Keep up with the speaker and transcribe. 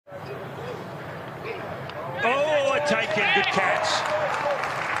Oh, taken, good catch.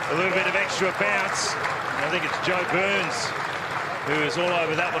 A little bit of extra bounce. I think it's Joe Burns who is all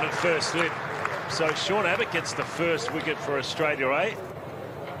over that one at first slip. So Sean Abbott gets the first wicket for Australia, eh?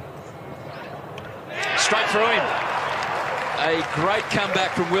 Straight through him. A great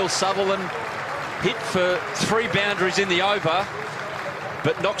comeback from Will Sutherland. Hit for 3 boundaries in the over,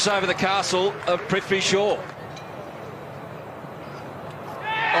 but knocks over the castle of Prithvi Shaw.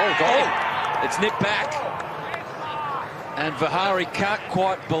 Oh, got him. It's nipped back. And Vihari can't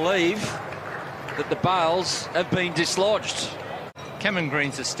quite believe that the bails have been dislodged. Cameron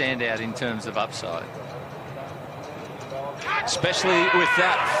Green's a standout in terms of upside. Especially with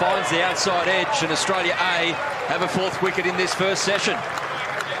that, finds the outside edge, and Australia A have a 4th wicket in this first session.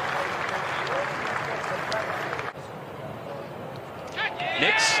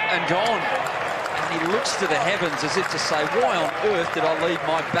 Nicks and gone. And he looks to the heavens as if to say, why on earth did I leave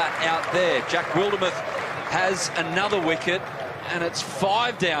my bat out there? Jack Wildermuth has another wicket, and it's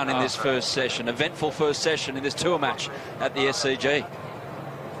 5 down in this first session. Eventful first session in this tour match at the SCG.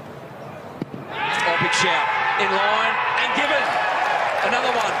 Oh, big shout. In line and given.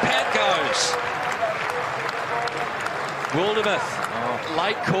 Another one. Pant goes. Wildermuth,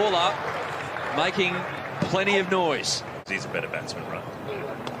 late caller, making plenty of noise. He's a better batsman, right?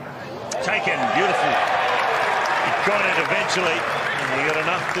 Taken, beautiful. He got it eventually. And he got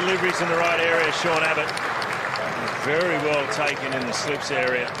enough deliveries in the right area, Sean Abbott. Very well taken in the slips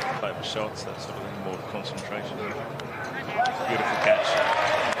area. Over shots, that sort of thing, more concentration. Beautiful catch.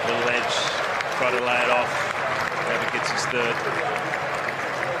 Little edge, try to lay it off. Abbott gets his 3rd.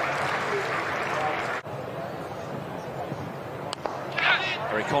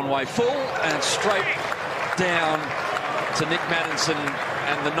 Barry Conway full and straight down to Nick Maddinson,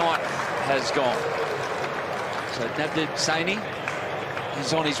 and the 9th has gone. So Navdeep Saini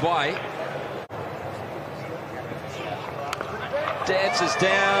is on his way. Dances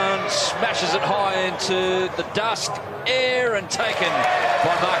down, smashes it high into the dusk, air, and taken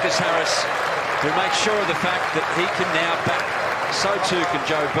by Marcus Harris, who makes sure of the fact that he can now bat. So too can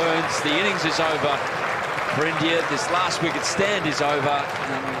Joe Burns. The innings is over for India. This last wicket stand is over,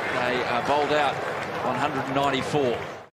 and they are bowled out 194.